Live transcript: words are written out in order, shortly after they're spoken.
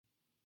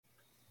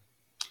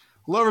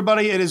Hello,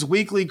 everybody. It is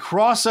weekly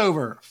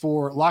crossover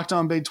for Locked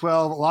On Big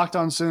 12, Locked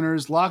On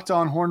Sooners, Locked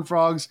On Horned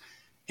Frogs,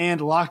 and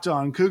Locked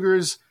On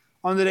Cougars.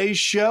 On today's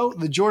show,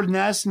 the Jordan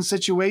Addison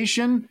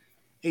situation,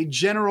 a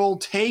general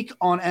take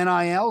on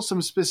NIL,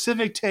 some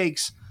specific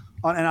takes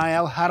on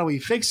NIL. How do we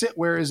fix it?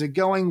 Where is it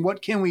going?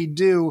 What can we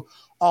do?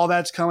 All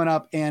that's coming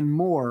up and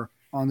more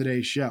on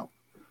today's show.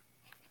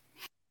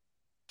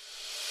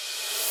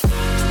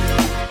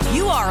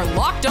 You are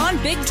Locked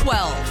On Big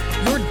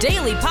 12, your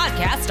daily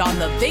podcast on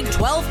the Big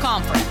 12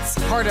 Conference,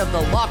 part of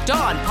the Locked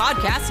On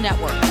Podcast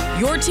Network,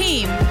 your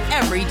team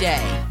every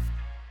day.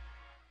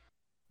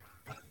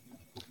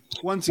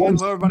 Once again,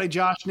 hello, everybody.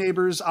 Josh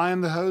Neighbors. I am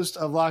the host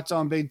of Locked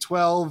On Big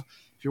 12.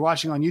 If you're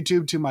watching on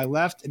YouTube, to my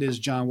left, it is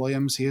John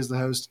Williams. He is the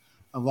host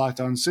of Locked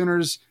On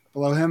Sooners.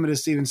 Below him, it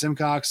is Steven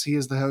Simcox. He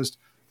is the host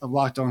of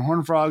Locked On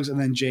Horned Frogs. And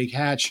then Jake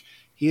Hatch.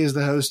 He is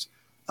the host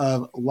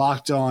of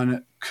Locked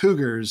On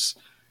Cougars.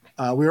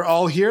 We're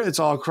all here. It's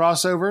all a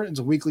crossover. It's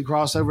a weekly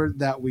crossover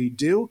that we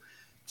do.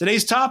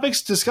 Today's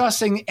topics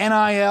discussing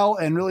NIL,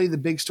 and really the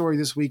big story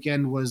this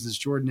weekend was this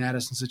Jordan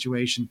Addison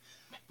situation.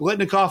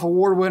 Biletnikoff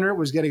Award winner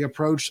was getting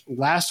approached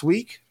last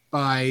week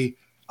by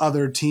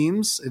other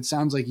teams. It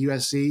sounds like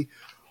USC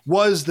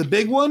was the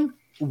big one.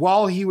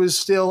 While he was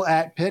still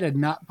at Pitt, had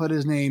not put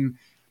his name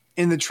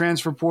in the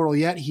transfer portal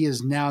yet. He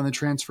is now in the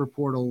transfer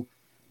portal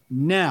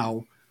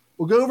now.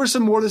 We'll go over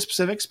some more of the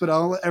specifics, but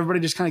I'll let everybody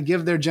just kind of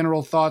give their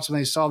general thoughts when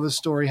they saw this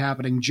story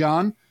happening.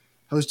 John,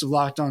 host of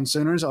Locked On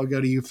Sooners, I'll go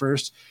to you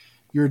first.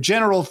 Your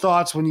general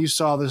thoughts when you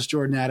saw this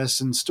Jordan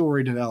Addison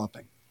story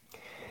developing.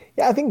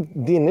 Yeah, I think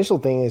the initial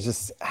thing is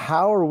just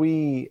how are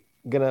we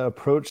going to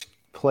approach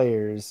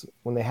players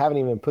when they haven't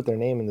even put their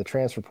name in the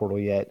transfer portal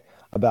yet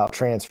about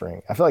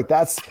transferring? I feel like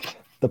that's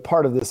the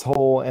part of this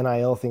whole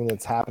NIL thing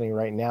that's happening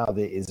right now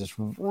that is just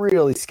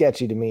really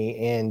sketchy to me.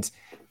 And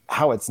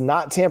how it's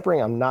not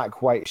tampering, I'm not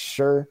quite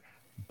sure,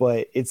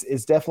 but it's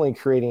definitely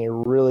creating a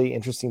really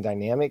interesting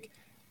dynamic.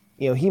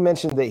 You know, he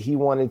mentioned that he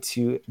wanted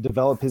to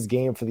develop his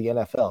game for the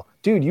NFL.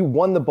 Dude, you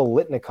won the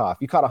Biletnikoff.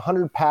 You caught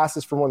 100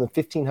 passes for more than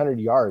 1,500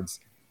 yards.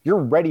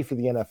 You're ready for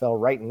the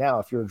NFL right now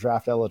if you're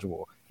draft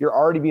eligible. You're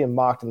already being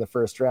mocked in the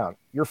first round.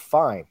 You're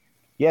fine.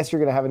 Yes, you're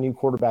going to have a new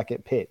quarterback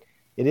at Pitt.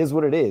 It is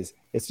what it is.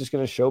 It's just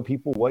going to show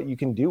people what you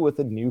can do with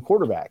a new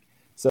quarterback.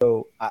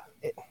 So, I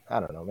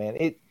don't know, man.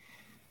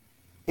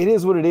 It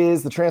is what it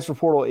is. The transfer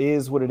portal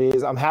is what it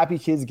is. I'm happy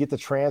kids get to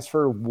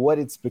transfer. What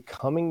it's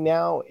becoming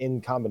now in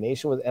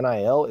combination with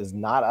NIL is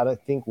not, I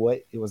don't think,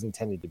 what it was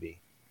intended to be.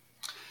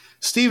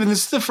 Steven,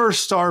 this is the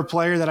first star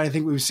player that I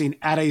think we've seen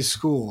at a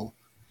school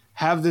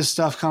have this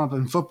stuff come up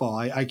in football.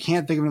 I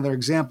can't think of another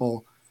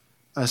example,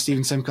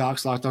 Steven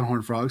Simcox, Locked On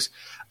Horned Frogs.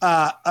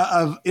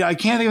 I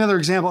can't think of another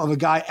example of a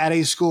guy at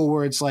a school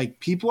where it's like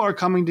people are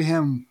coming to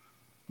him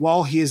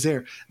while he is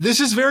there.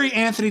 This is very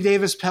Anthony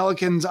Davis,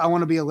 Pelicans, I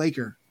want to be a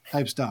Laker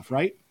type stuff,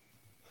 right?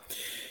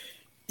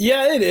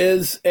 Yeah, it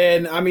is.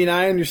 And, I mean,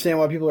 I understand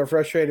why people are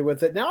frustrated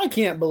with it. Now I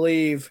can't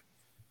believe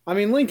 – I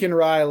mean, Lincoln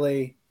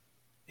Riley,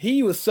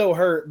 he was so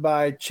hurt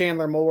by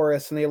Chandler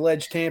Morris and the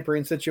alleged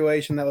tampering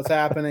situation that was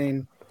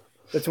happening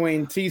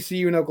between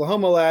TCU and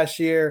Oklahoma last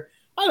year.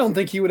 I don't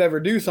think he would ever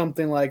do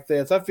something like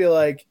this. I feel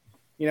like,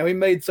 you know, he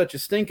made such a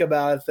stink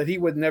about it that he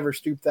would never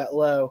stoop that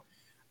low.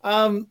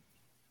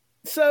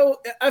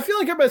 So I feel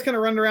like everybody's kind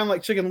of running around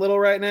like Chicken Little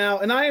right now,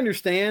 and I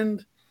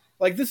understand –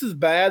 like, this is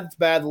bad. It's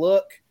bad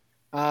look.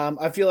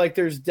 I feel like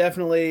there's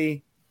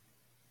definitely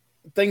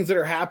things that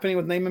are happening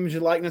with name, image,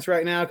 and likeness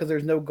right now because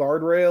there's no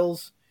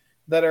guardrails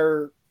that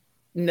are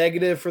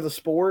negative for the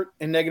sport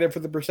and negative for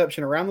the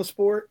perception around the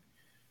sport.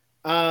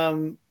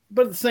 But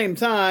at the same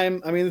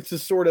time, I mean, this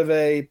is sort of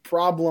a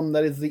problem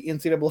that is the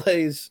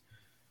NCAA's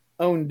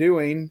own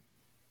doing.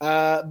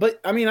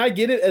 But, I mean, I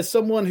get it as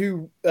someone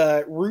who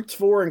roots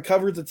for and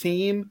covers a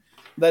team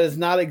that is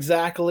not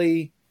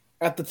exactly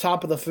at the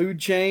top of the food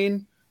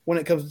chain when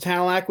it comes to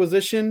talent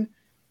acquisition.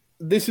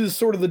 This is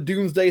sort of the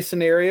doomsday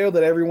scenario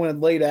that everyone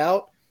had laid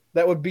out.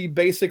 That would be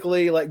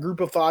basically like group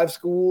of 5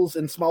 schools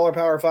and smaller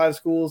Power 5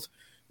 schools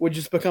would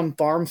just become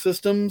farm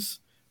systems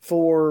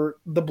for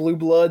the blue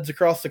bloods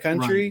across the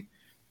country. Right.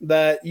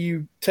 That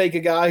you take a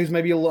guy who's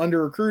maybe a little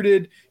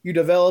under-recruited, you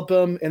develop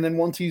him, and then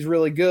once he's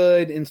really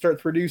good and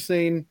starts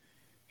producing,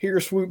 here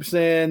swoops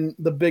in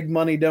the big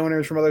money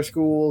donors from other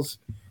schools,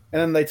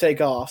 and then they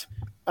take off.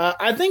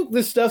 I think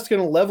this stuff's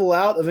going to level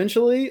out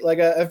eventually.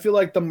 Like, I feel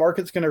like the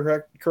market's going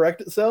to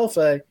correct itself.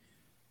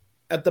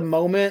 At the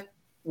moment,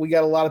 we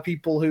got a lot of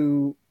people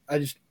who I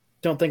just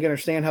don't think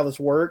understand how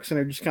this works, and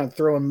they're just kind of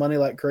throwing money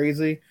like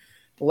crazy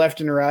left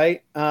and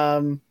right.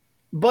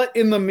 But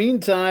in the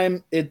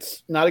meantime,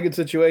 it's not a good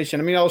situation.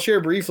 I mean, I'll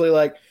share briefly,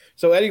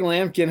 so Eddie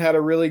Lampkin had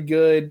a really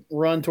good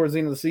run towards the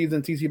end of the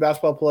season, TCU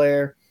basketball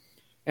player,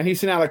 and he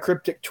sent out a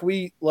cryptic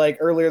tweet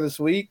earlier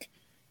this week.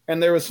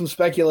 And there was some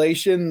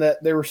speculation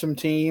that there were some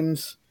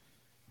teams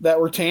that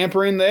were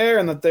tampering there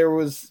and that there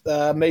was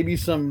maybe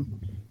some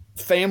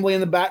family in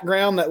the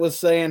background that was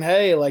saying,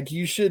 hey,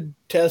 you should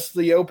test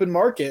the open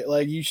market.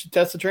 You should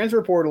test the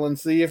transfer portal and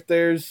see if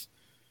there's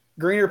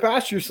greener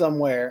pasture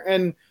somewhere.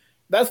 And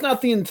that's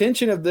not the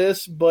intention of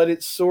this, but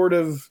it's sort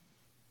of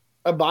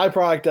a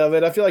byproduct of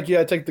it. I feel like you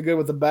got to take the good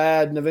with the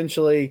bad, and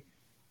eventually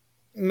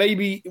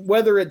maybe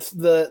whether it's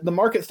the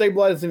market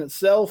stabilizing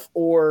itself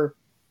or,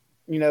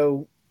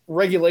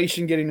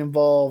 regulation getting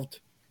involved,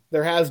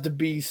 there has to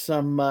be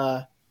some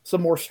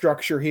more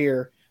structure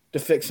here to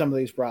fix some of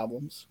these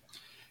problems.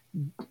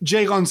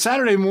 Jake, on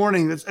Saturday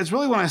morning, that's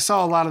really when I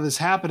saw a lot of this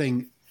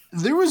happening.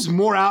 There was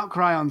more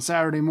outcry on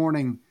Saturday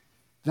morning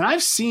than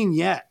I've seen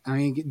yet. I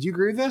mean, do you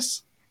agree with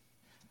this?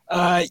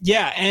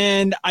 Yeah,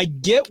 and I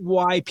get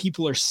why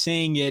people are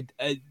saying it.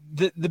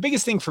 The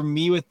biggest thing for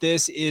me with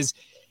this is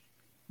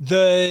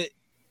the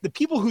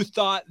people who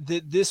thought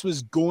that this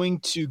was going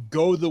to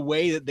go the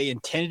way that they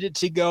intended it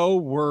to go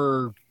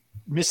were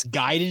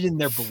misguided in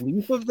their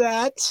belief of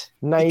that.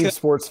 Naive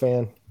sports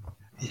fan.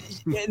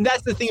 And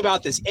that's the thing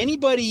about this.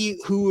 Anybody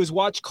who has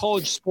watched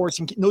college sports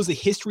and knows the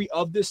history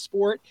of this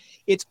sport,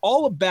 it's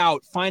all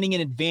about finding an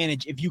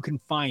advantage if you can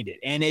find it.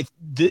 And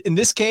in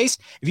this case,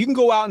 if you can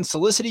go out and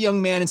solicit a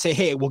young man and say,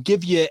 hey, we'll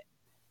give you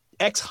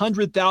X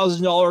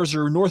 $100,000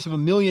 or north of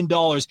 $1 million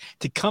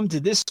to come to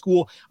this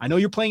school. I know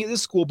you're playing at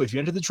this school, but if you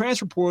enter the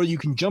transfer portal, you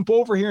can jump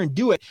over here and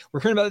do it. We're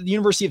hearing about the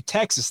University of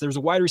Texas. There's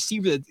a wide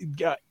receiver that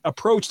got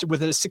approached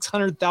with a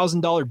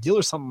 $600,000 deal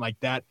or something like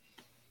that.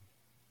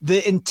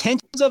 The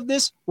intentions of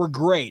this were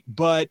great,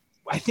 but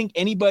I think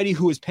anybody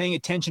who is paying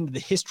attention to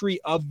the history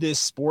of this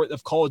sport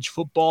of college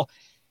football,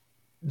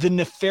 the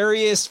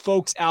nefarious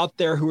folks out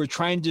there who are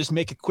trying to just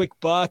make a quick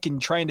buck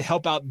and trying to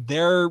help out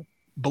their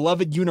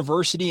beloved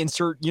university,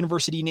 insert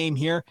university name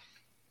here,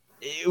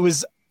 it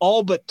was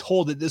all but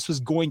told that this was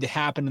going to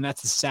happen, and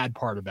that's the sad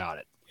part about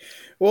it.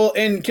 Well,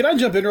 and can I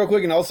jump in real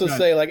quick and also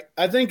say,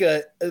 I think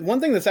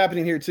one thing that's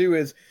happening here too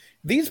is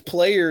these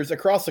players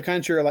across the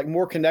country are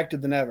more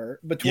connected than ever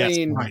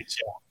between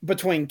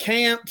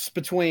camps,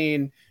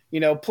 between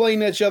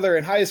playing each other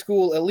in high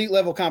school, elite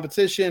level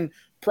competition,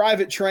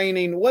 private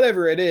training,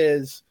 whatever it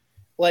is.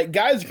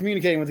 Guys are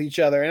communicating with each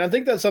other, and I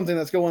think that's something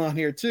that's going on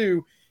here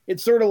too.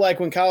 It's sort of like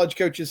when college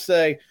coaches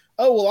say,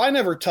 "Oh, well, I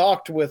never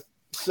talked with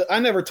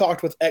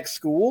X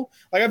school.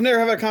 I've never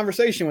had a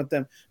conversation with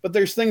them." But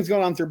there's things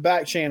going on through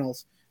back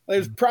channels.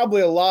 There's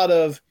probably a lot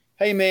of,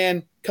 "Hey,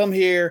 man, come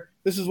here.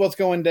 This is what's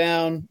going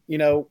down.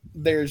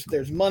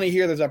 There's money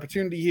here. There's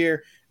opportunity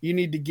here. You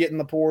need to get in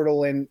the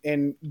portal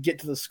and get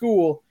to the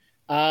school."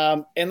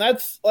 And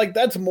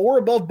that's more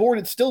above board.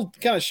 It's still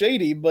kind of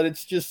shady, but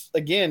it's just,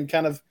 again,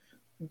 kind of,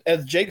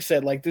 as Jake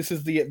said, this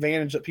is the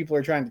advantage that people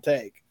are trying to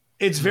take.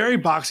 It's very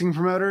boxing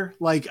promoter.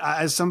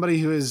 As somebody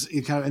who is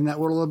kind of in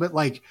that world a little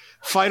bit,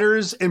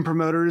 fighters and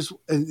promoters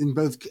in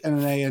both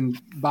MMA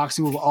and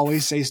boxing will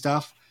always say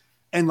stuff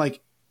and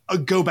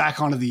go back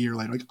on it the year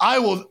later. I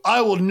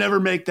will never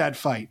make that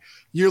fight.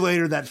 Year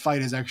later, that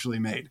fight is actually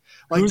made.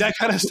 That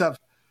kind of stuff.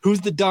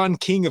 Who's the Don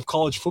King of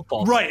college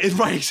football? Right,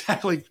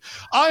 exactly.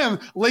 I am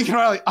Lincoln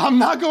Riley. I'm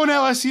not going to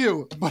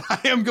LSU, but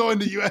I am going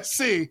to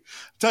USC.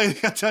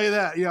 I'll tell you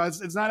that.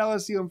 It's not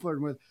LSU I'm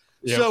flirting with.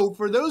 Yep. So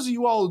for those of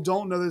you all who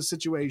don't know this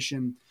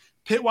situation,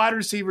 Pitt wide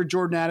receiver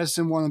Jordan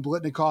Addison won the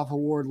Biletnikoff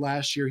Award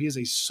last year. He is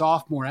a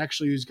sophomore,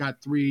 actually, who's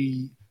got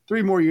three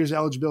more years of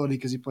eligibility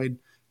because he played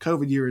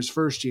COVID year his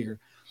first year.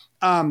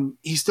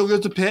 He still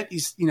goes to Pitt.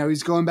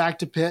 He's going back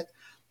to Pitt.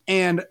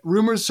 And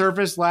rumors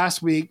surfaced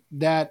last week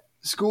that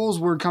schools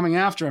were coming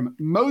after him,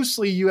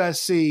 mostly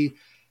USC.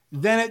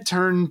 Then it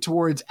turned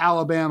towards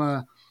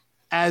Alabama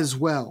as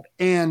well.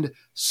 And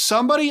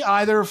somebody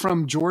either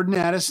from Jordan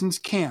Addison's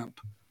camp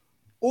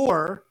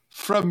or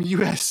from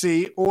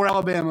USC or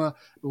Alabama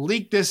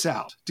leaked this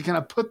out to kind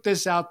of put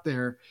this out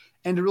there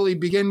and to really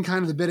begin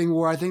kind of the bidding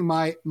war. I think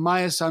my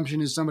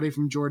assumption is somebody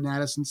from Jordan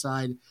Addison's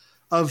side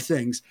of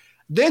things.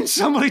 Then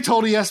somebody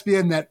told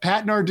ESPN that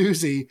Pat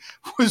Narduzzi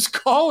was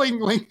calling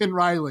Lincoln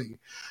Riley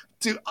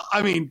to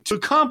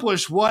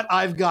accomplish what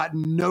I've got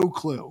no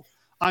clue.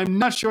 I'm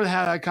not sure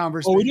how that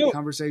conversation. We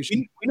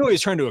know what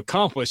he's trying to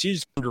accomplish. He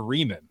just wanted to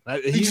ream him.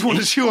 He just wanted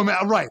to chew him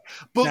out, right?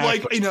 But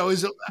exactly.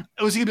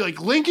 Was he gonna be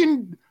like,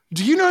 Lincoln,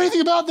 do you know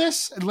anything about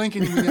this? And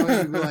Lincoln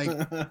would be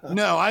like,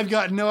 no, I've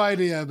got no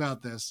idea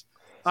about this.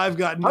 I've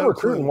got no. I'm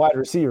recruiting wide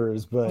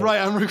receivers, but right,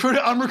 I'm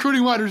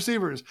recruiting wide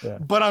receivers,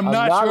 but I'm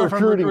not sure if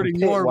I'm recruiting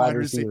your wide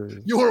receivers.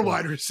 Your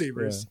wide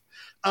receivers.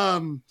 Yeah.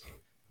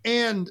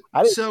 And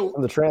I didn't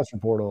from the transfer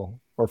portal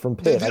or from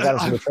Pitt. I got it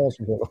from the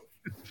transfer portal.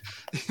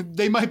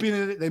 They might be.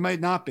 They might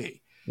not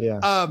be.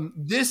 Yeah.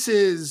 This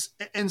is,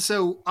 and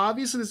so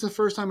obviously this is the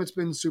first time it's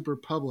been super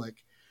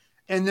public.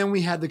 And then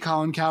we had the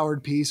Colin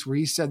Cowherd piece where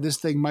he said this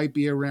thing might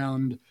be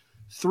around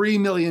 $3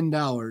 million,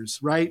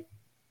 right?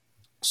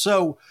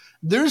 So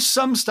there's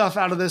some stuff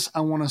out of this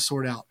I want to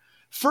sort out.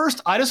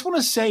 First, I just want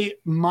to say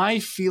my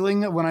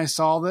feeling when I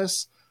saw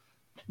this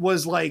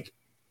was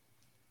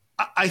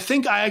I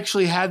think I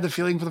actually had the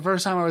feeling for the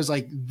first time I was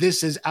like,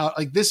 this is out.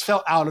 This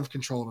felt out of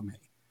control to me.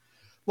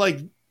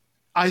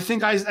 I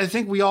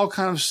think we all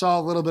kind of saw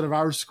a little bit of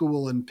our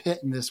school in Pitt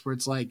in this, where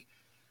it's like,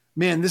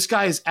 man, this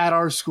guy is at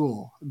our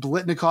school,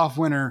 Biletnikoff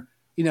winner.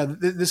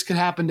 This could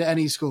happen to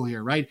any school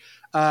here, right?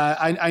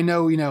 I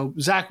know,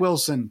 Zach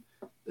Wilson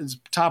his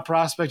top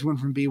prospect went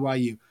from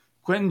BYU.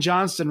 Quentin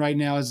Johnston right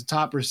now is a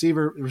top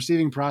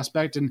receiving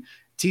prospect, and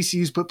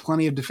TCU's put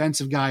plenty of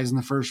defensive guys in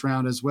the first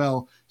round as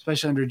well,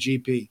 especially under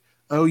GP.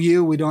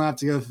 OU, we don't have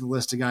to go through the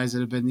list of guys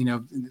that have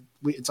been,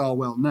 it's all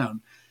well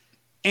known.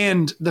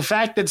 And the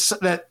fact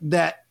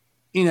that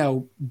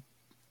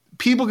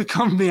people could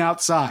come from the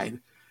outside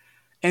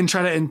and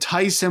try to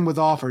entice him with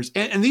offers.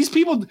 And these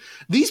people,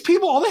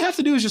 all they have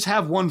to do is just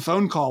have one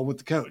phone call with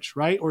the coach,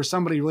 right? Or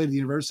somebody related to the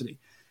university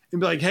and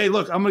be like, hey,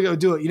 look, I'm going to go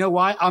do it. You know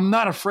why? I'm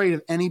not afraid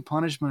of any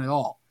punishment at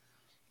all.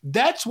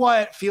 That's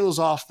why it feels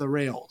off the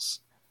rails.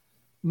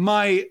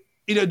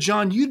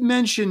 John, you'd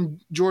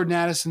mentioned Jordan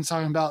Addison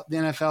talking about the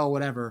NFL,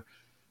 whatever.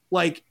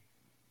 Like,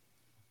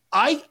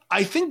 I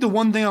think the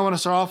one thing I want to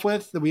start off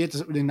with that we have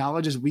to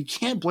acknowledge is we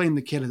can't blame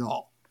the kid at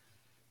all.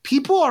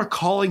 People are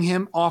calling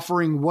him,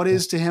 offering what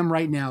is to him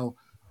right now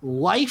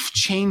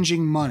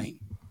life-changing money.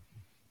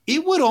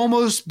 It would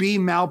almost be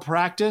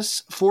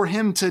malpractice for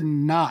him to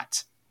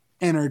not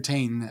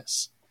entertain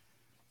this.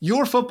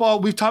 Your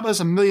football, we've talked about this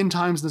a million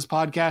times in this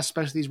podcast,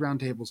 especially these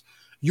roundtables.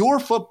 Your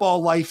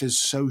football life is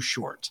so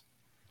short.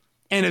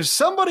 And if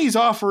somebody's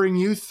offering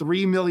you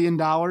 $3 million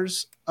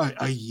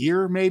a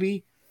year,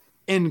 maybe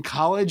in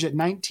college at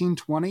 19,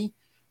 20,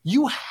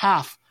 you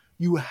have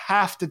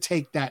to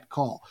take that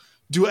call.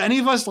 Do any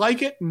of us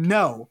like it?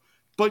 No.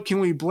 But can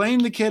we blame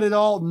the kid at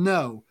all?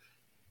 No.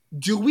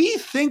 Do we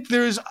think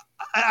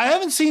I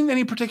haven't seen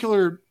any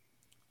particular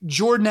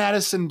Jordan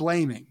Addison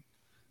blaming.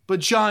 But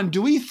John,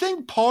 do we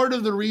think part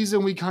of the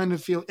reason we kind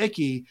of feel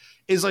icky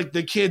is like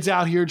the kid's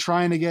out here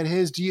trying to get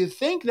his? Do you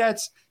think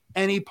that's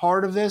any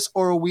part of this,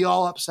 or are we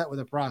all upset with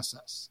the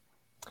process?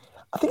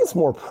 I think it's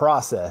more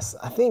process.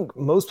 I think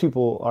most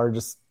people are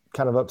just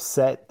kind of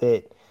upset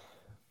that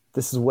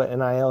this is what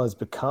NIL has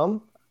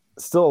become.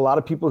 Still, a lot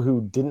of people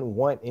who didn't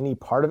want any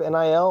part of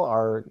NIL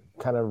are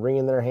kind of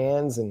wringing their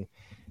hands and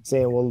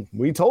saying, well,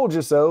 we told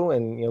you so,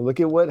 and look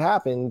at what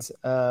happened.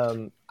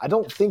 I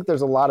don't think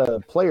there's a lot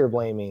of player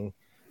blaming.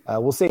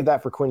 We'll save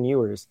that for Quinn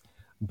Ewers.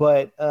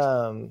 But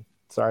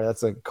sorry,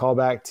 that's a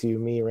callback to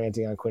me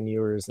ranting on Quinn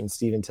Ewers and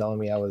Steven telling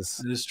me I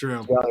was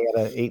yelling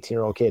at an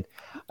 18-year-old kid.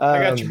 I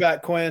got you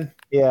back, Quinn.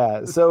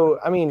 Yeah. So,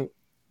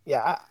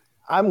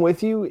 I'm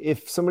with you.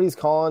 If somebody's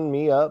calling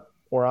me up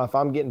or if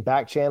I'm getting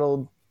back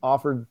channeled,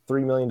 offered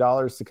 $3 million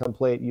to come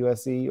play at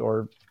USC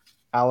or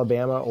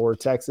Alabama or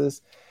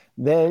Texas,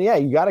 then yeah,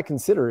 you got to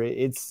consider it.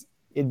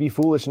 It'd be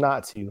foolish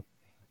not to.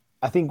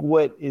 I think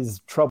what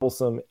is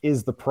troublesome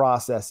is the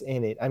process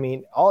in it. I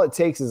mean, all it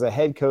takes is a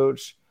head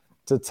coach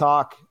to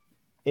talk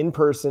in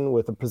person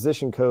with a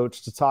position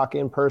coach, to talk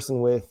in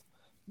person with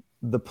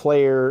the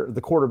player,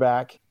 the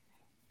quarterback,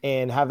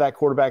 and have that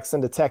quarterback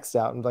send a text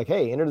out and like,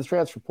 hey, enter the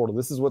transfer portal.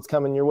 This is what's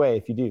coming your way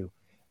if you do.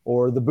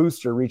 Or the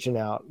booster reaching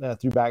out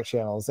through back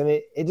channels. And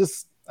it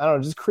just, I don't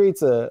know, just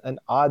creates an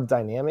odd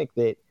dynamic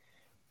that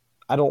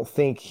I don't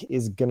think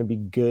is going to be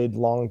good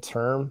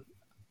long-term.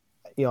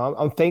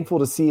 I'm thankful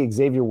to see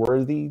Xavier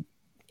Worthy,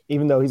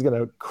 even though he's going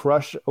to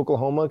crush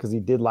Oklahoma because he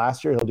did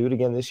last year, he'll do it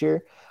again this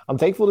year. I'm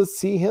thankful to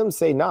see him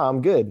say, nah,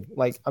 I'm good.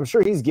 Like, I'm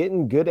sure he's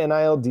getting good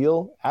NIL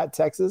deal at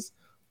Texas,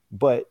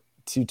 but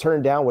to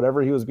turn down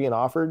whatever he was being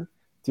offered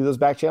through those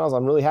back channels,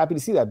 I'm really happy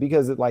to see that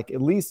because at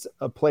least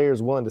a player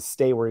is willing to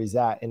stay where he's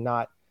at and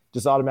not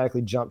just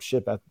automatically jump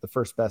ship at the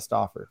first best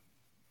offer.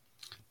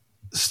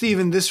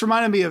 Steven, this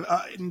reminded me of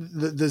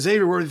the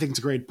Xavier Worthy thing's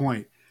a great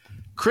point.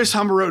 Chris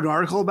Humber wrote an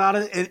article about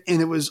it,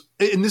 and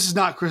this is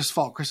not Chris'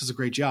 fault. Chris does a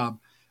great job,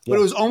 but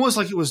it was almost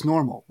like it was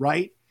normal,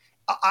 right?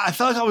 I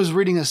felt like I was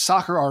reading a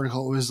soccer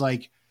article. It was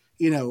like,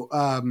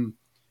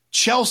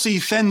 Chelsea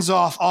fends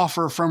off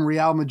offer from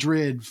Real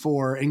Madrid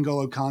for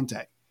N'Golo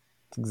Kante.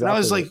 Exactly. And I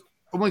was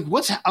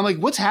like,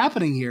 what's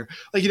happening here?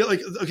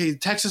 Okay,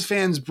 Texas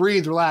fans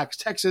breathe, relax.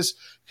 Texas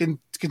can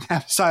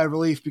have a sigh of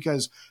relief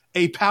because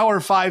a Power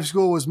 5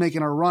 school was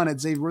making a run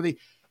at Xavier Worthy.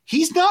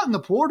 He's not in the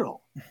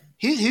portal.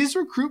 His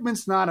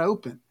recruitment's not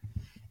open.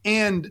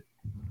 And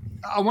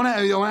I want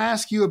to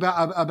ask you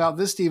about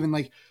this, Steven.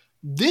 Like,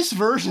 this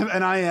version of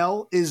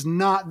NIL is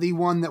not the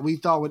one that we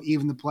thought would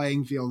even the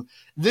playing field.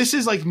 This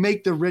is like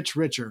make the rich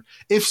richer.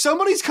 If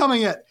somebody's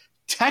coming at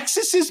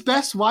Texas's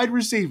best wide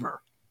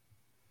receiver,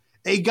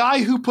 a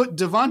guy who put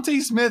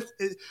Devontae Smith,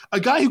 a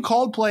guy who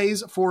called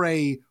plays for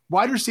a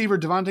wide receiver,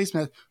 Devontae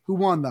Smith, who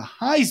won the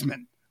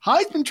Heisman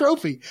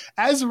Trophy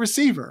as a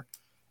receiver,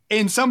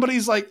 and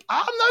somebody's like,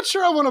 I'm not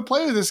sure I want to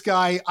play with this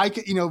guy. I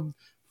could,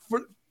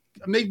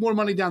 make more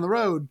money down the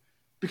road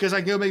because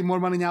I can go make more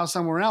money now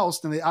somewhere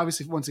else. And they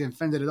obviously, once again,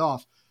 fended it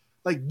off.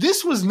 Like,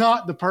 this was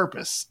not the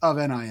purpose of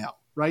NIL,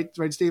 right?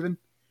 Right, Steven?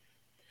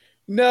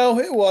 No,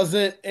 it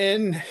wasn't.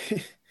 And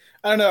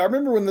I don't know. I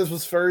remember when this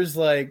was first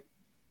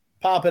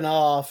popping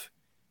off,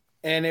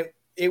 and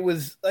it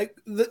was like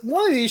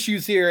one of the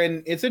issues here.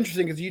 And it's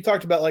interesting because you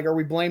talked about are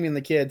we blaming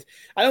the kids?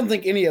 I don't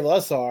think any of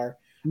us are.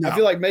 No. I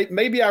feel like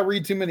maybe I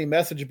read too many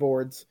message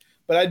boards,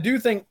 but I do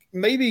think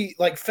maybe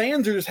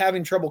fans are just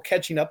having trouble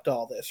catching up to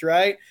all this,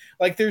 right?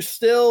 Like, there's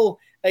still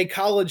a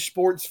college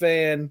sports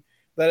fan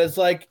that is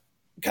like,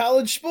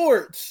 college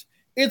sports,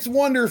 it's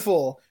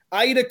wonderful.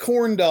 I eat a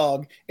corn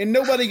dog and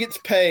nobody gets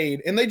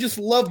paid and they just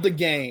love the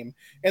game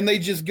and they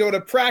just go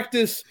to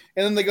practice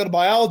and then they go to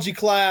biology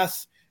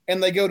class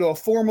and they go to a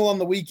formal on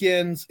the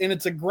weekends and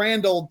it's a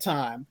grand old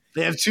time.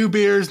 They have 2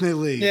 beers and they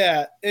leave.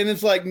 Yeah. And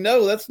it's like,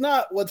 no, that's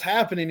not what's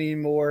happening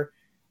anymore.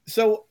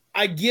 So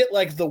I get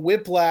like the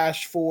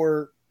whiplash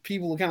for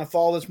people who kind of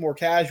follow this more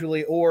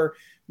casually or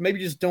maybe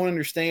just don't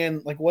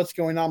understand like what's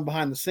going on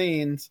behind the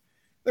scenes.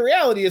 The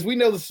reality is we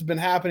know this has been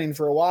happening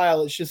for a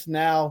while. It's just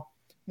now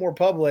more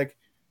public.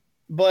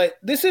 But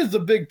this is the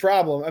big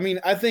problem. I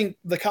mean, I think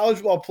the college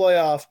football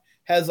playoff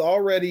has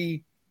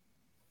already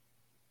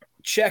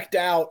checked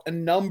out a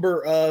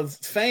number of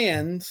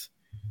fans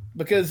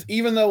because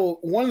even though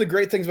one of the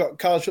great things about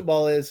college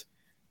football is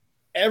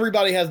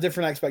everybody has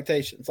different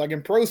expectations. Like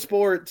in pro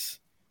sports,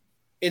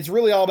 it's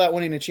really all about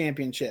winning a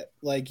championship.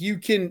 Like you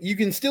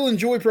can still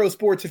enjoy pro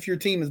sports if your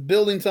team is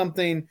building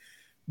something,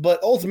 but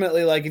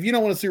ultimately, like if you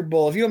don't win a Super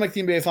Bowl, if you don't make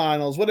the NBA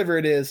Finals, whatever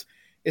it is,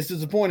 it's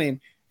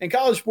disappointing. In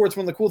college sports,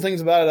 one of the cool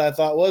things about it, I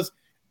thought, was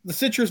the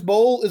Citrus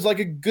Bowl is like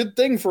a good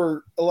thing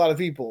for a lot of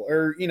people.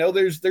 Or, you know,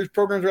 there's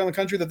programs around the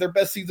country that their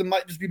best season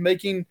might just be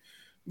making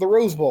the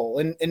Rose Bowl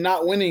and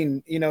not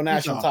winning, you know,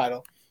 national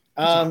title.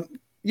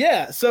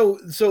 Yeah, so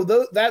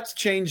that's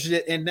changed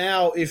it. And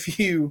now if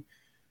you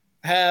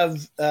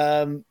have,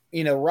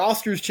 you know,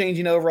 rosters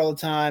changing over all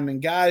the time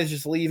and guys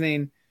just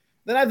leaving,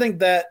 then I think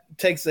that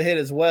takes a hit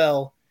as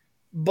well.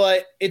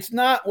 But it's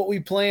not what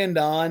we planned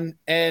on.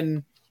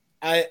 And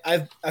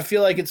I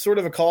feel like it's sort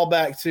of a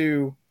callback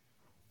to,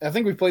 I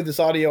think we played this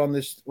audio on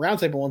this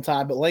roundtable one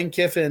time, but Lane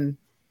Kiffin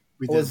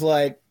was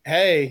like,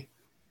 hey,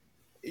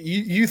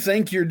 you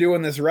think you're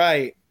doing this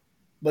right,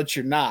 but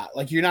you're not.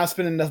 Like, you're not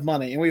spending enough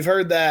money. And we've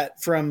heard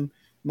that from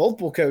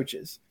multiple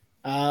coaches.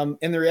 And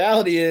the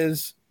reality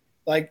is,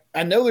 like,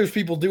 I know there's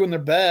people doing their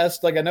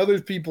best. Like, I know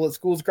there's people at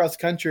schools across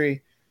the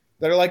country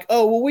that are like,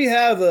 oh, well, we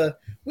have a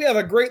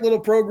great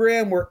little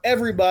program where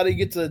everybody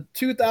gets a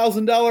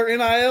 $2,000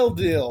 NIL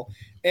deal.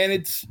 And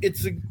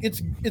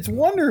it's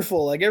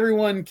wonderful. Like,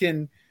 everyone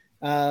can,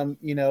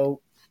 you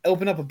know,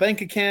 open up a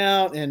bank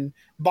account and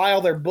buy all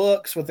their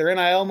books with their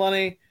NIL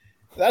money.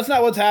 That's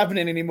not what's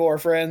happening anymore,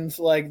 friends.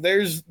 Like,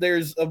 there's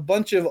a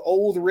bunch of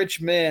old rich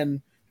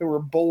men who are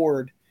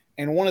bored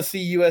and want to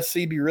see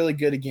USC be really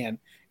good again,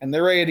 and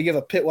they're ready to give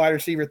a Pitt wide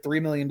receiver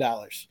 $3 million.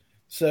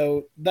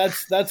 So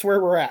that's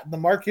where we're at. The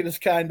market has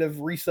kind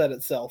of reset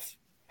itself.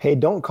 Hey,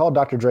 don't call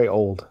Dr. Dre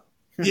old.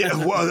 Yeah,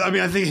 well, I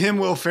mean, I think him,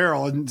 Will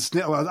Ferrell, and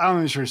well, I'm not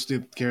even sure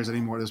Stoop cares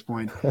anymore at this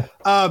point.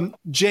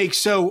 Jake,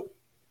 so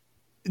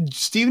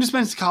Steven just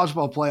mentioned the college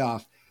football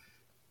playoff.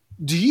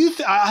 Do you?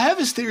 I have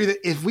this theory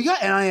that if we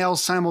got NIL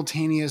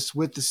simultaneous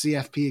with the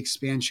CFP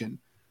expansion,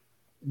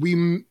 we,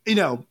 you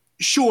know,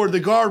 sure, the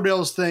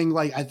guardrails thing,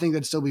 like, I think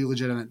that'd still be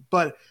legitimate,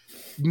 but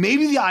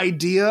maybe the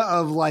idea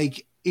of,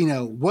 like, you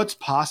know, what's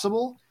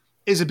possible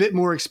is a bit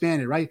more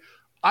expanded, right?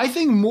 I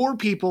think more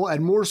people at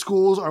more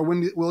schools are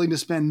willing to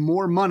spend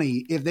more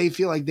money if they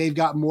feel like they've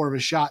got more of a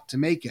shot to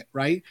make it,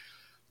 right?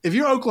 If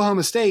you're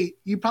Oklahoma State,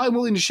 you're probably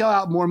willing to shell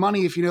out more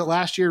money if you know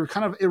last year,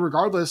 kind of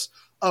regardless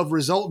of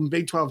result in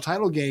Big 12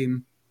 title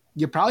game,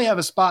 you probably have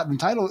a spot in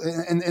title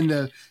in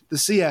the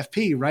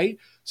CFP, right?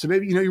 So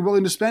maybe, you know, you're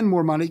willing to spend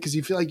more money because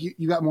you feel like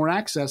you got more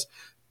access.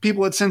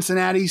 People at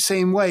Cincinnati,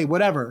 same way,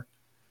 whatever.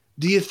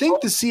 Do you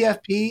think the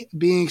CFP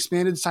being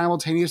expanded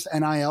simultaneous to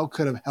NIL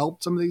could have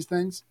helped some of these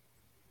things?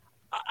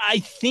 I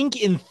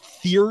think in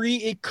theory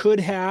it could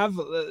have.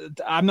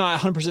 I'm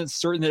not 100%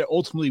 certain that it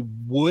ultimately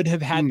would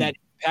have had that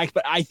impact,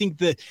 but I think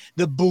the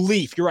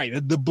belief, you're right,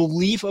 the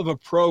belief of a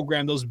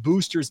program, those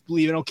boosters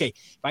believe in, okay,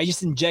 if I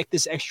just inject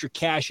this extra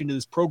cash into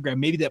this program,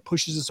 maybe that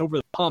pushes us over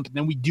the pump, and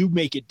then we do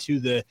make it to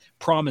the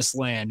promised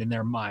land in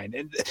their mind.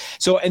 And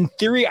so in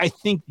theory, I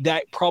think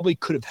that probably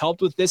could have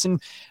helped with this,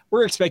 and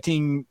we're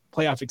expecting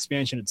playoff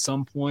expansion at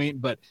some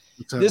point, but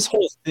this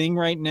whole thing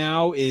right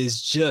now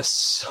is just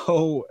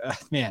so,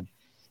 man,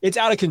 it's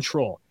out of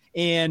control.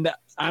 And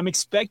I'm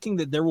expecting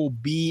that there will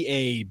be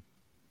a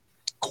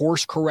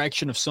course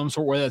correction of some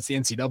sort, whether that's the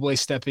NCAA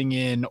stepping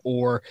in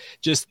or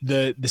just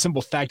the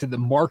simple fact that the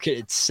market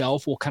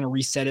itself will kind of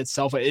reset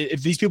itself.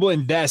 If these people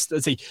invest,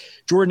 let's say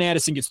Jordan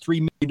Addison gets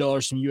 $3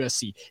 million from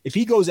USC. If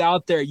he goes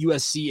out there at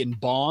USC and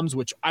bombs,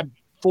 which I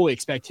fully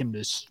expect him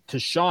to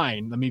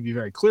shine, let me be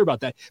very clear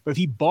about that. But if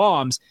he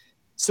bombs,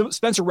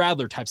 Spencer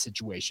Rattler type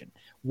situation,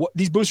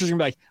 these boosters are gonna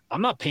be like,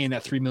 I'm not paying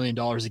that $3 million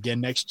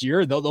again next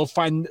year. They'll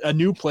find a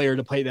new player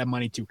to pay that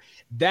money to.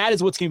 That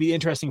is what's gonna be the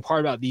interesting part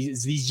about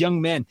these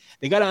young men.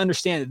 They got to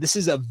understand that this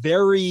is a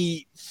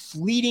very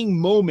fleeting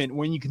moment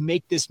when you can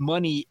make this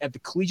money at the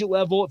collegiate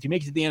level. If you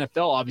make it to the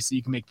NFL, obviously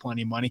you can make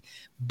plenty of money,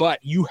 but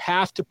you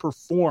have to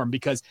perform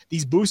because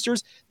these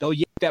boosters, they'll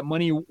yank that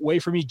money away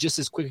from you just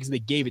as quick as they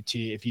gave it to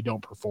you if you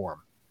don't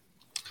perform.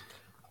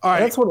 All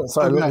right.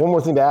 One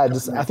more thing to add.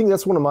 I think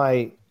that's one of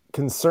my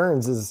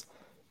concerns is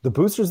the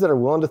boosters that are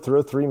willing to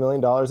throw $3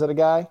 million at a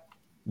guy,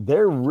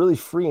 they're really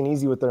free and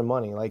easy with their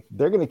money. Like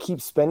they're going to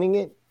keep spending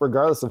it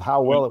regardless of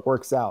how well it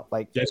works out.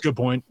 Like that's a good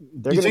point.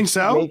 You think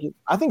so?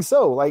 I think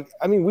so. Like,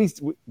 I mean,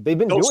 they've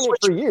been doing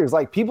it for years.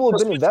 Like people have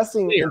been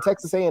investing in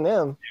Texas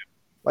A&M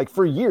like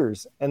for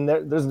years, and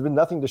there's been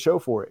nothing to show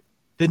for it.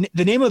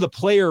 The name of the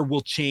player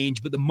will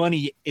change, but the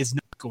money is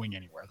not going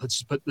anywhere.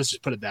 Let's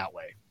just put it that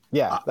way.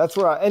 Yeah, that's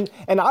where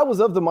and I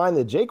was of the mind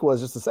that Jake was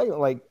just a second,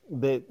 like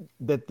that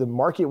the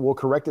market will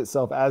correct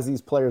itself as these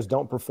players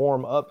don't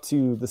perform up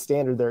to the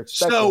standard they're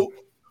expecting.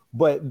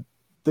 But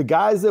the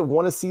guys that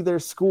want to see their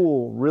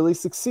school really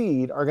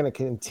succeed are going to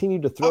continue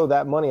to throw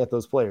that money at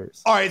those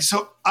players. All right,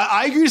 so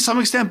I agree to some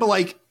extent, but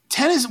like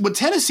what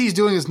Tennessee's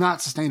doing is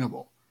not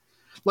sustainable.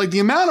 Like the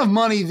amount of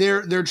money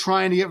they're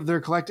trying to get for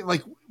their collective,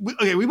 like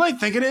we might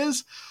think it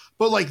is,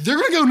 but like they're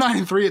going to go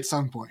 9-3 at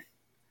some point.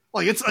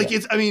 Like it's like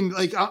it's. I mean,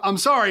 like I'm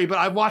sorry, but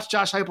I've watched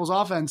Josh Heupel's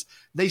offense.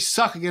 They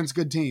suck against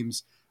good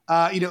teams.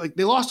 Like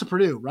they lost to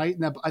Purdue, right?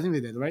 I think they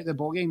did, right? The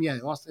bowl game, yeah,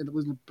 they lost. It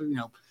was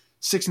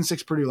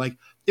 6-6 Purdue. Like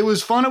it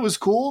was fun, it was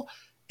cool,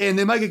 and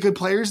they might get good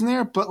players in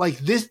there. But like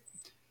this,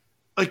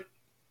 like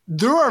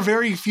there are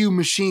very few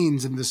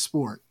machines in this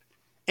sport,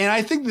 and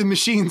I think the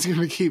machine's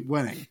going to keep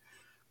winning.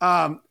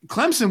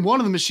 Clemson,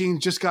 one of the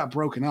machines just got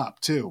broken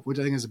up too, which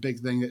I think is a big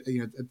thing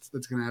that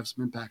that's going to have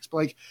some impacts. But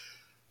like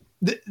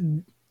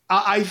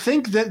I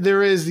think that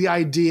there is the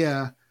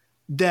idea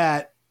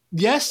that,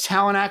 yes,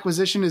 talent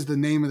acquisition is the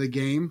name of the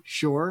game,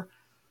 sure.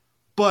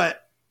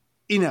 But,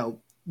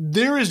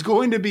 there is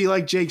going to be,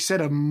 like Jake said,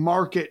 a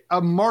market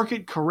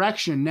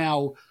correction.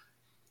 Now,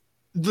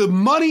 the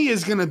money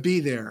is going to be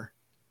there.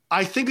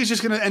 I think it's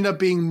just going to end up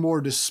being more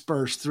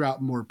dispersed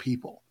throughout more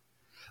people.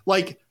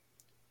 Like,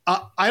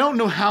 I don't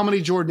know how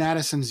many Jordan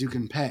Addisons you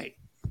can pay.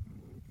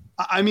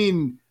 I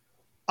mean,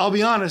 I'll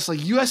be honest, like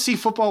USC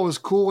football was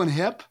cool and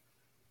hip.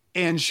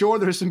 And sure,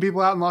 there's some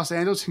people out in Los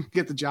Angeles who can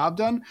get the job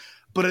done.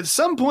 But at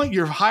some point,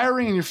 you're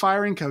hiring and you're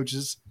firing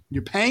coaches.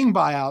 You're paying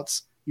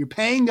buyouts. You're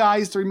paying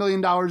guys $3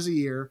 million a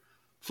year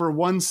for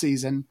one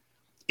season.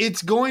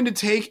 It's going to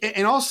take –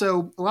 and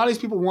also, a lot of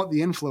these people want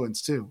the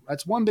influence too.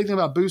 That's one big thing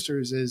about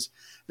boosters is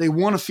they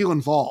want to feel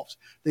involved.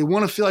 They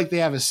want to feel like they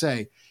have a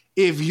say.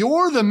 If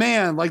you're the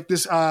man like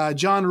this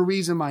John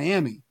Ruiz in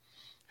Miami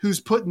who's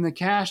putting the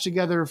cash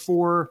together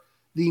for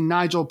the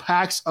Nigel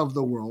Packs of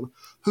the world,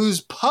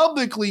 who's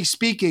publicly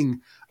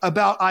speaking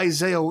about the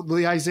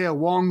Isaiah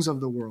Wongs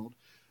of the world,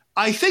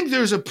 I think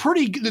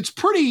it's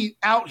pretty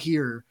out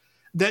here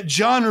that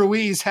John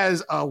Ruiz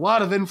has a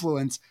lot of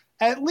influence,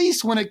 at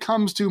least when it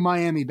comes to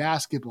Miami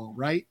basketball,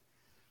 right?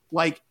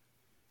 Like,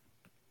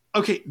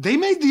 okay, they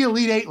made the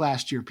Elite Eight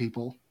last year,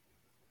 people.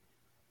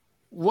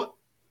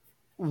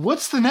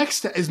 What's the next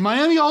step? Is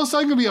Miami all of a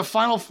sudden going to be a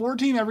Final Four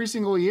team every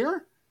single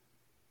year?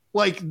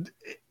 Like,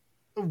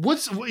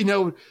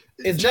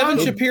 is Devin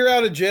Shapiro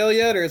out of jail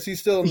yet, or is he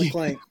still in the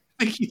clink?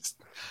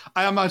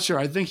 I'm not sure.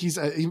 I think he's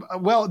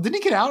didn't he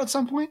get out at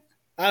some point?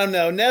 I don't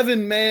know.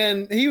 Nevin,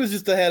 man, he was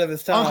just ahead of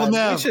his time. Uncle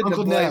Nev, we shouldn't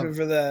have blamed him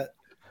for that.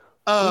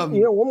 One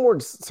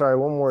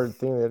more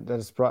thing that I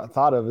just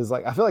thought of is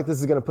like I feel like this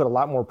is going to put a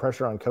lot more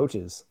pressure on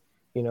coaches.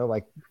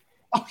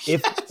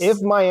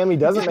 If Miami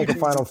doesn't make a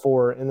Final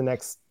Four in the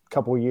next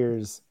couple of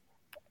years,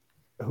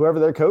 whoever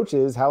their coach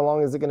is, how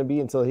long is it going to be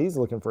until he's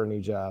looking for a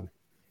new job?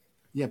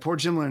 Yeah, poor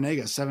Jim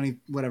Larinaga, 70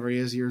 whatever he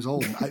is years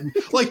old.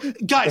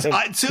 Guys,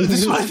 this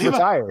is what I think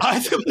about. I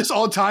think about this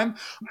all the time.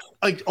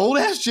 Like old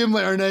ass Jim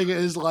Larinaga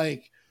is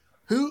like,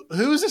 who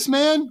is this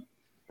man?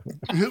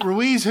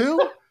 Ruiz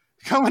who?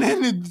 Coming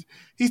in and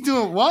he's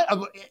doing what?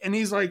 And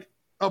he's like,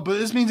 oh, but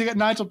this means he got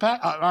Nigel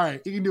Pack. All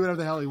right, he can do whatever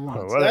the hell he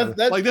wants.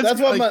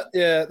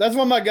 That's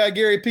why my guy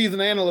Gary P's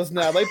an analyst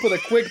now. They put a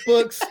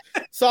QuickBooks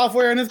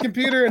software in his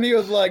computer, and he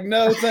was like,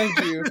 "No, thank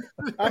you,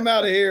 I'm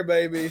out of here,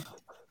 baby."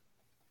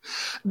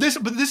 This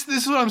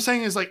is what I'm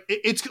saying is like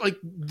it's like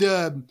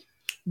the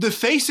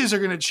faces are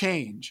going to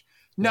change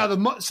now.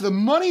 The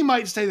money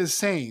might stay the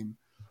same,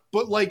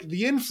 but like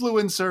the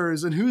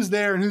influencers and who's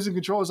there and who's in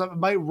control of stuff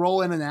might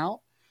roll in and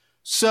out.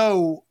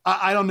 So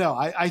I don't know.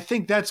 I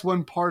think that's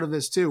one part of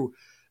this too.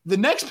 The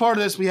next part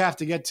of this we have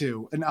to get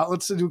to, and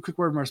let's do a quick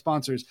word from our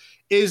sponsors,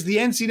 is the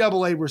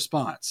NCAA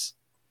response.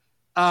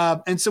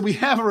 And so we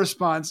have a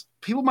response.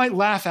 People might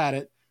laugh at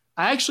it.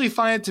 I actually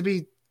find it to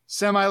be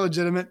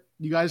semi-legitimate.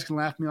 You guys can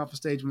laugh me off the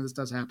stage when this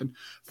does happen.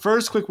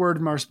 First, quick word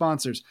from our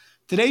sponsors.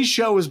 Today's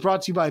show is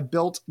brought to you by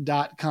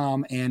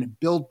Built.com and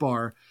Built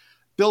Bar.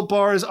 Built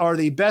Bars are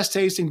the best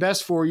tasting,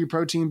 best for you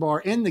protein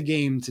bar in the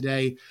game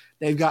today.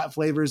 They've got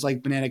flavors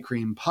like banana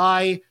cream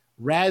pie,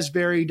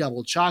 raspberry,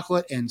 double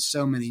chocolate, and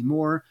so many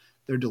more.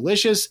 They're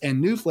delicious,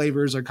 and new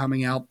flavors are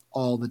coming out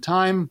all the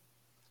time.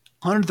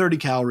 130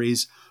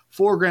 calories,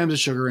 4 grams of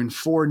sugar, and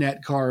 4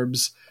 net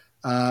carbs.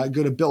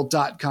 Go to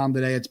Built.com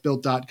today. It's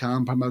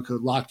Built.com. Promo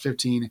code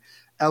LOCKED15,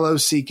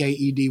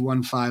 LOCKED15,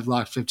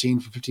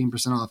 LOCKED15 for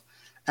 15% off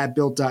at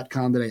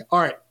Built.com today. All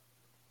right.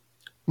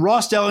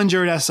 Ross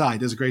Dellinger at SI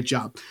does a great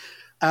job.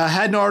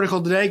 Had an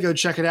article today. Go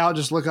check it out.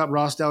 Just look up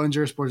Ross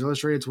Dellinger, Sports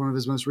Illustrated. It's one of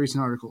his most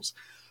recent articles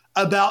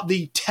about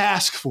the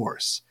task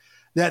force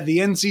that the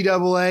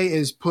NCAA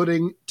is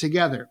putting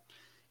together.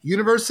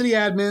 University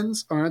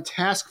admins are on a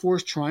task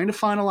force trying to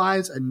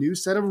finalize a new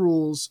set of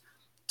rules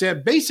to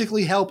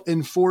basically help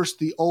enforce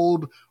the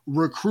old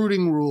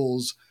recruiting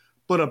rules,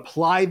 but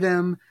apply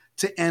them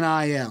to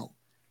NIL.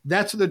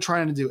 That's what they're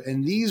trying to do.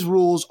 And these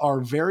rules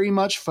are very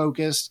much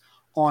focused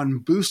on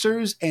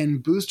boosters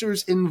and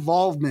boosters'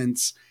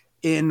 involvements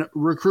in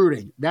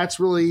recruiting. That's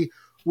really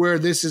where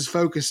this is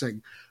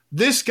focusing.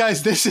 This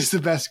is the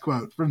best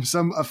quote from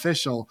some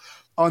official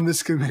on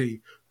this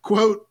committee.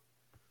 Quote,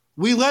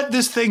 "We let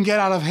this thing get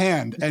out of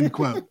hand," end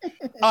quote.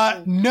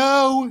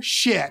 No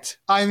shit.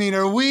 I mean,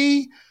 are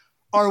we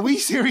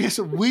serious?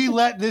 We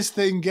let this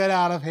thing get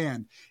out of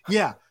hand.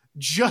 Yeah,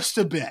 just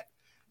a bit.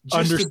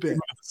 Just a bit.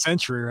 Of the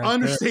century, right?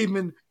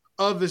 Understatement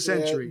of the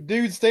century. Yeah,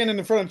 dude standing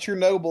in front of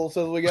Chernobyl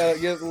says we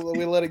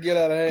let it get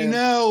out of hand. You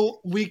know,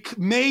 we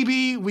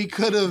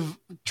could have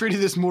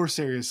treated this more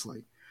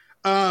seriously.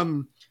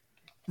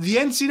 The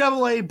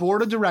NCAA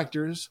Board of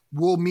Directors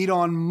will meet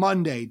on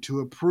Monday to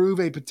approve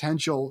a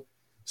potential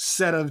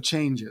set of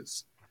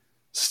changes.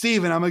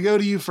 Steven, I'm going to go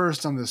to you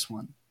first on this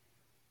one.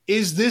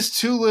 Is this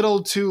too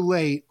little too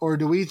late, or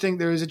do we think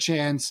there is a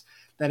chance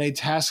that a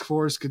task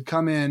force could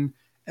come in?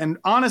 And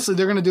honestly,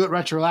 they're going to do it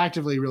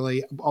retroactively,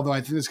 really, although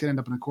I think this could end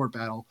up in a court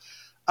battle,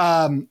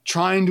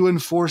 trying to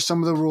enforce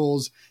some of the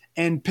rules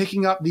and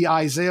picking up the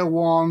Isaiah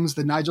Wongs,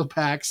 the Nigel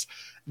Packs,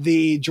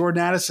 the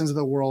Jordan Addisons of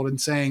the world and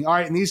saying, all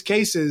right, in these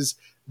cases,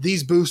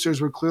 these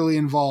boosters were clearly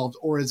involved,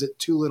 or is it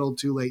too little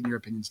too late in your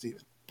opinion,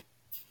 Steven?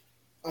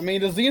 I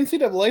mean, does the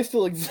NCAA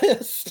still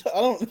exist?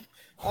 I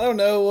don't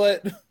know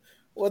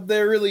what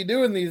they're really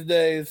doing these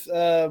days.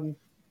 I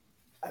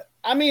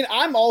mean,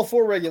 I'm all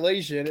for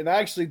regulation, and I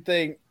actually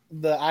think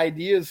the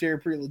ideas here are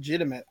pretty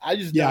legitimate. I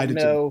just don't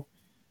know.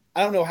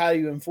 I don't know how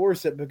you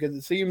enforce it, because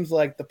it seems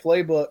like the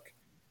playbook,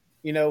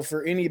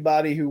 for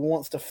anybody who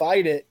wants to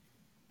fight it,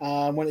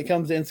 when it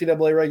comes to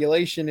NCAA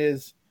regulation,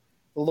 is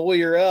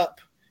lawyer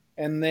up,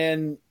 and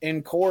then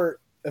in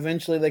court,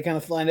 eventually they kind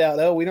of find out,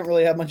 oh, we don't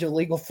really have much of a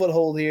legal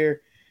foothold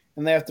here,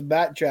 and they have to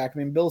backtrack. I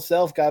mean, Bill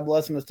Self, God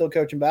bless him, is still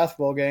coaching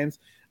basketball games.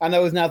 I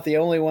know he's not the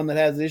only one that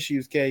has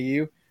issues,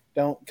 KU.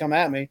 Don't come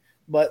at me,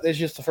 but it's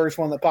just the first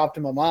one that popped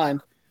in my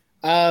mind.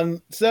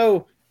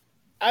 So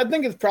I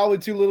think it's probably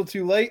too little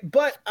too late,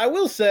 but I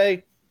will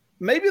say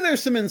maybe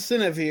there's some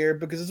incentive here,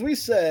 because as we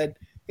said,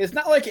 it's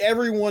not like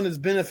everyone is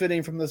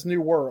benefiting from this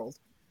new world.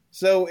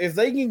 So if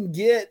they can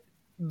get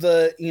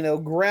the,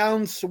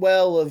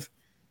 groundswell of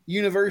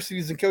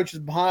universities and coaches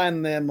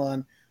behind them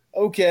on,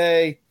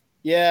 okay,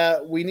 yeah,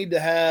 we need to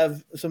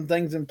have some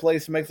things in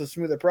place to make this a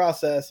smoother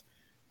process,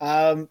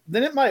 then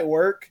it might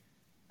work.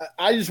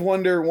 I just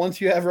wonder,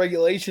 once you have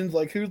regulations,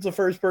 like, who's the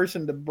first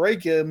person to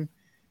break them?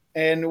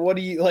 And what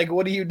do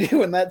you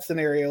do in that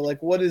scenario?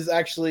 Like, what is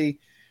actually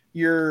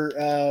your,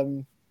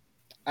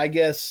 I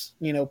guess,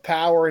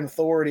 power and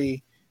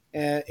authority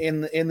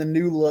in the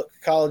new look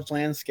college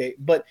landscape?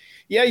 But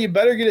yeah, you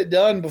better get it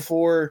done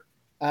before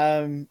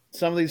some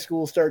of these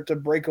schools start to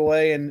break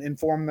away and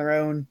form their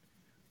own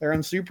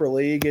super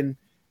league. And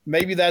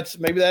maybe that's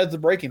the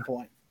breaking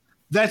point.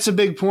 That's a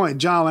big point.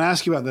 John, I want to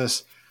ask you about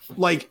this.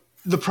 Like,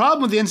 the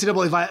problem with the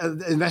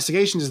NCAA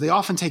investigations is they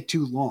often take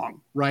too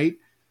long, right?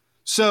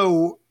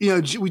 So,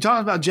 we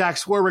talked about Jack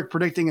Swarbrick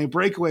predicting a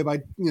breakaway by,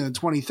 the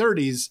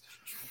 2030s.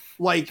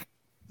 Like,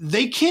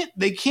 they can't,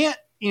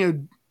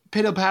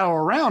 piddle paddle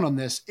around on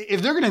this.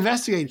 If they're going to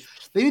investigate,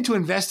 they need to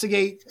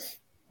investigate,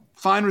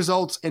 find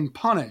results, and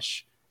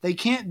punish. They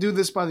can't do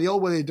this by the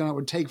old way they've done it. It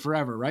would take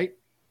forever, right?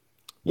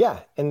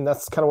 Yeah, and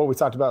that's kind of what we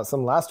talked about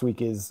some last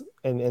week is,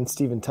 and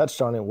Steven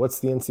touched on it, what's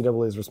the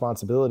NCAA's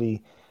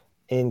responsibility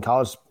in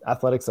college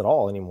athletics at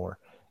all anymore?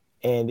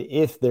 And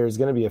if there's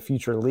going to be a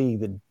future league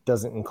that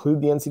doesn't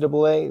include the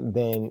NCAA,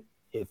 then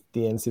if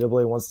the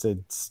NCAA wants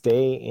to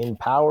stay in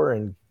power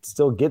and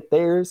still get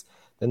theirs,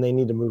 then they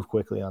need to move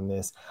quickly on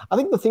this. I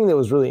think the thing that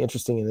was really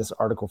interesting in this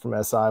article from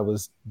SI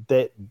was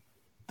that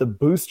the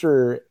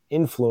booster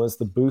influence,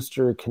 the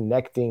booster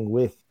connecting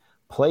with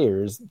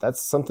players,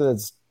 that's something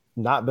that's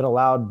not been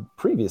allowed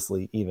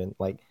previously even.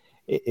 Like,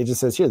 it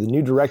just says here, the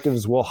new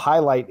directives will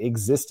highlight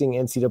existing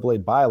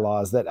NCAA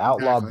bylaws that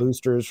outlaw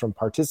boosters from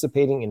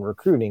participating in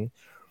recruiting,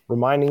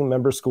 reminding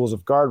member schools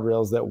of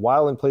guardrails that,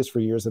 while in place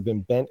for years, have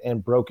been bent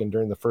and broken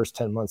during the first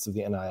 10 months of the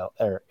NIL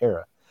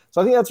era.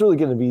 So I think that's really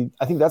going to be,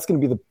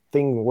 the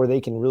thing where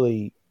they can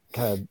really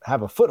kind of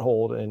have a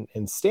foothold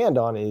and stand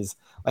on is,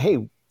 like,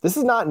 hey, this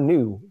is not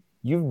new.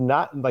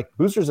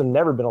 Boosters have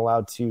never been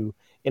allowed to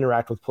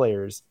interact with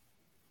players.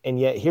 And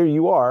yet here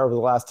you are over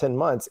the last 10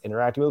 months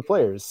interacting with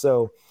players.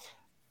 So,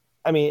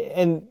 I mean,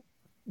 and,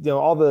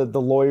 all the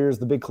lawyers,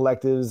 the big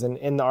collectives, and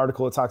in the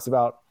article, it talks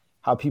about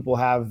how people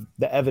have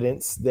the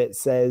evidence that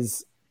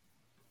says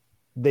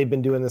they've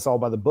been doing this all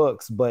by the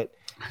books. But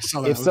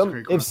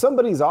if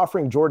somebody's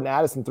offering Jordan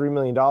Addison $3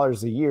 million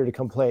a year to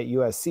come play at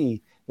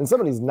USC, then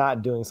somebody's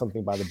not doing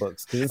something by the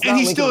books. And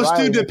he's still a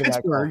student at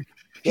Pittsburgh.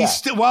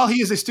 While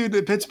he is a student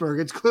at Pittsburgh,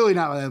 it's clearly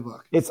not by the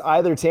book. It's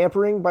either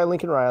tampering by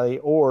Lincoln Riley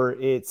or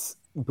it's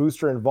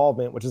booster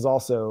involvement, which is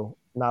also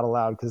not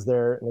allowed because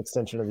they're an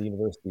extension of the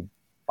university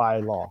by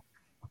law.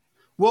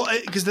 Well,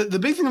 because the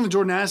big thing on the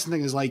Jordan Addison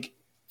thing is like,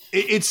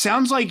 it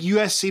sounds like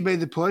USC made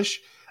the push,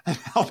 and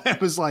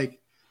Alabama's like,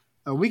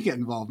 oh, we get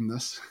involved in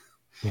this.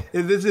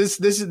 This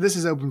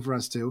is open for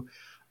us too.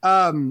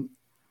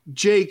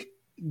 Jake,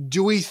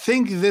 do we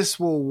think this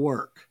will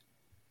work?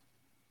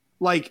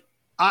 Like,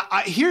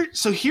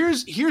 here's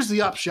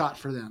the upshot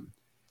for them.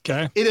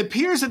 Okay. It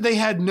appears that they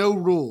had no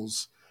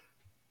rules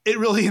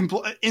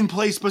in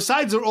place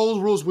besides their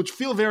old rules, which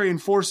feel very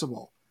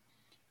enforceable.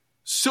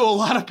 So a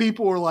lot of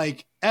people were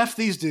like, F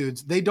these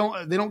dudes. They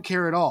don't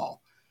care at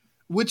all,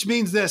 which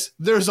means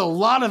there's a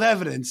lot of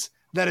evidence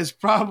that is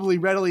probably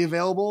readily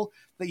available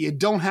that you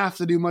don't have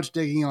to do much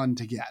digging on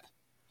to get.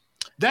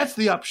 That's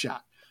the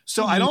upshot.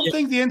 So I don't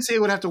think the NCAA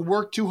would have to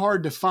work too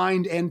hard to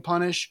find and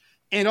punish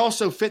and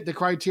also fit the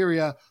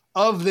criteria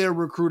of their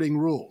recruiting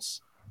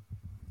rules.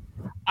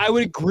 I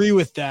would agree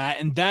with that.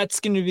 And that's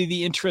going to be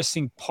the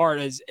interesting part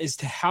as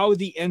to how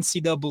the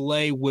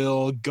NCAA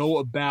will go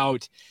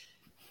about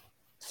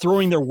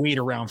throwing their weight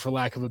around, for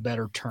lack of a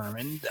better term.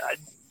 And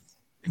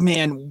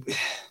man,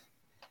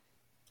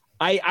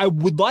 I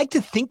would like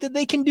to think that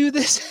they can do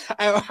this.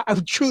 I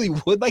truly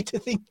would like to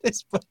think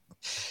this, but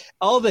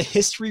all the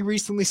history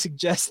recently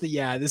suggests that,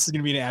 yeah, this is going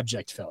to be an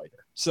abject failure.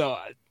 So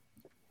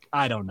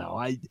I don't know.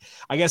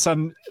 I guess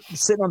I'm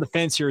sitting on the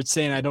fence here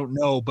saying I don't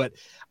know, but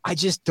I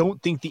just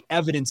don't think the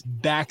evidence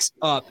backs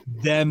up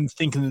them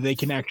thinking that they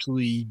can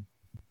actually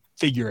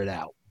figure it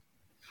out.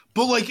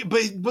 But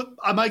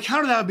my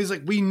counter to that would be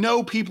like, we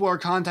know people are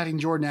contacting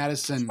Jordan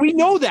Addison. We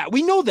know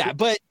that,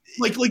 but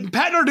like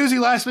Pat Narduzzi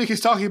last week is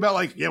talking about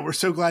like, yeah, we're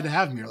so glad to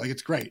have him here. Like,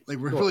 it's great. Like,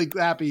 we're really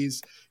happy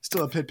he's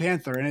still a Pitt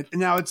Panther. And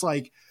now it's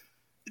like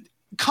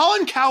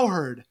Colin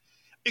Cowherd.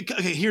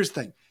 Okay, here's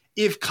the thing.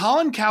 If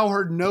Colin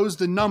Cowherd knows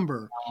the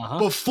number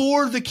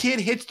before the kid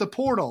hits the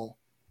portal,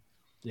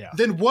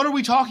 then what are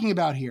we talking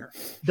about here?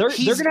 They're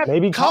gonna have,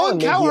 maybe Colin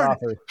Cowherd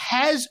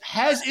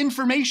has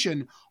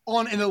information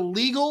on an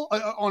illegal,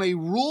 on a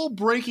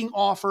rule-breaking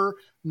offer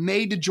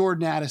made to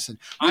Jordan Addison,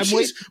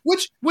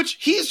 which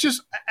he's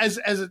just as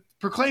a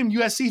proclaimed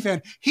USC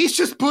fan, he's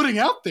just putting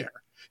out there.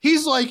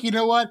 He's like, you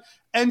know what,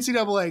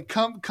 NCAA,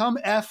 come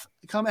F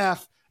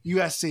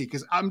USC,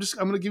 because I'm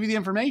going to give you the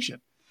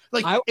information.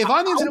 Like, if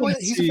I'm the NCAA,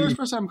 he's the first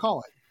person I'm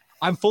calling.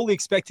 I'm fully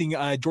expecting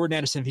Jordan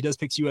Addison, if he does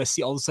pick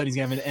USC, all of a sudden he's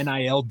going to have an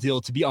NIL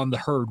deal to be on the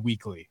Herd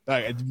weekly.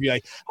 To be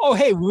like, oh,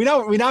 hey, we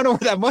now know where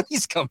that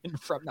money's coming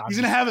from. No, he's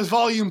going to have his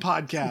Volume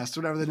podcast,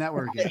 whatever the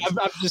network is.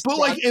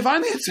 If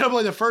I'm the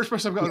NCAA, the first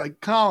person I'm going,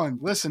 like, Colin,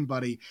 listen,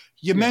 buddy,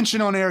 you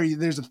mentioned on air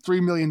there's a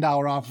 $3 million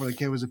offer the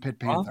kid was a Pitt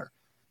Panther.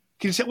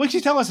 What can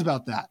you tell us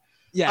about that?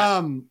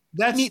 Yeah.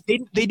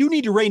 They do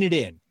need to rein it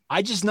in.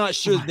 I'm just not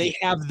sure they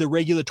have the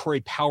regulatory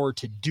power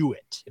to do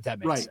it, if that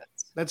makes sense.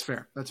 That's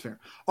fair.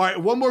 All right,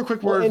 one more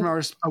quick word from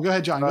our. Oh, go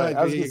ahead, John. Go ahead.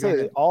 I was going to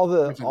say all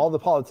the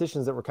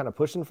politicians that were kind of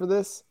pushing for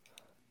this,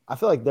 I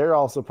feel like they're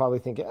also probably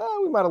thinking,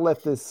 we might have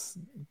let this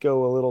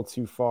go a little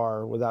too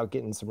far without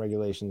getting some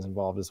regulations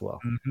involved as well.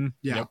 Mm-hmm.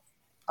 Yeah, yep.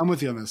 I'm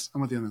with you on this.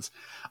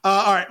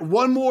 All right,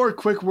 one more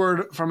quick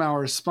word from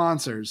our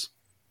sponsors.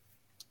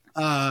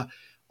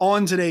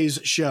 On today's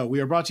show, we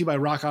are brought to you by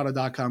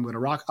RockAuto.com. Go to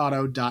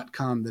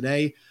RockAuto.com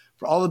today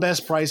for all the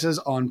best prices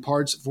on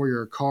parts for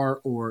your car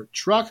or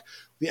truck.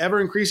 The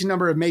ever-increasing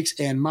number of makes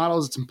and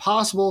models, it's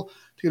impossible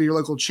to go to your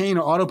local chain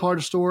or auto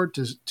parts store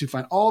to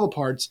find all the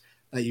parts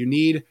that you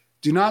need.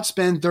 Do not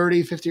spend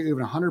 30, 50, or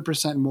even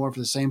 100% more for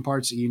the same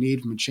parts that you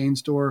need from a chain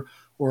store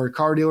or a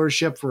car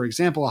dealership. For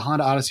example, a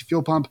Honda Odyssey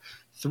fuel pump,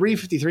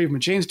 $353 from a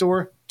chain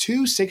store,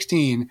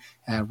 $216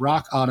 at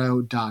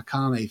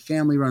rockauto.com, a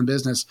family-run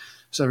business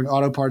serving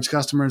auto parts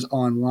customers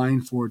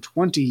online for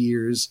 20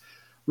 years.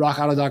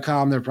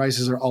 RockAuto.com, their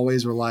prices are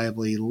always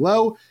reliably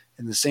low,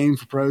 and the same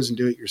for pros and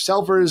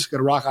do-it-yourselfers. Go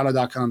to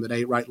RockAuto.com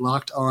today, write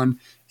Locked On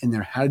in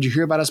their How Did You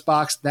Hear About Us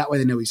box. That way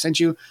they know we sent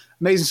you.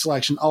 Amazing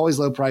selection, always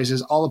low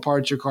prices, all the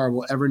parts your car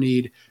will ever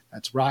need.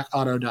 That's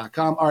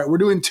RockAuto.com. All right, we're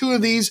doing 2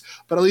 of these,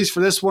 but at least for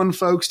this one,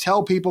 folks,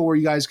 tell people where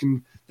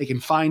they can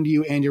find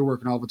you and your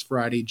work in all of its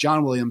variety.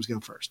 John Williams, go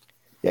first.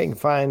 Yeah, you can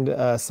find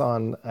us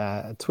on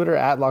Twitter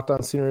at Locked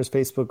On Sooners,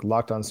 Facebook,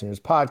 Locked On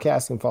Sooners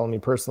Podcast. You can follow me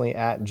personally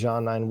at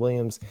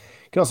John9Williams.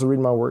 You can also read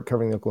my work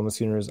covering the Oklahoma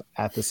Sooners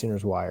at the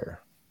Sooners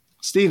Wire.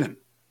 Steven.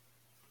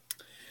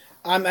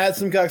 I'm at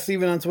Simcox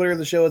Steven on Twitter.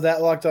 The show is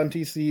at Locked On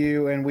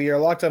TCU, and we are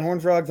Locked On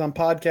Horned Frogs on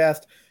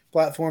podcast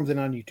platforms and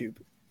on YouTube.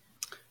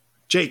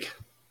 Jake.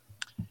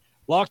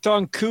 Locked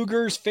On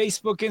Cougars,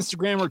 Facebook,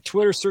 Instagram, or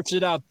Twitter. Search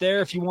it out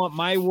there. If you want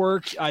my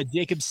work,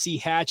 Jacob C.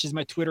 Hatch is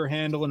my Twitter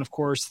handle. And, of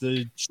course,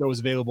 the show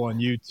is available on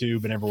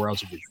YouTube and everywhere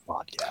else you get your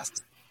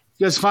podcast.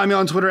 You guys can find me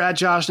on Twitter at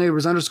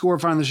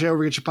 @JoshNeighbors_. Find the show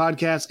where you get your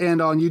podcasts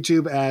and on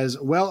YouTube as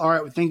well. All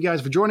right, thank you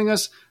guys for joining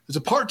us. There's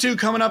a part 2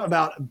 coming up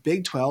about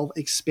Big 12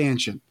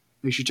 expansion.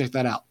 Make sure you check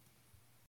that out.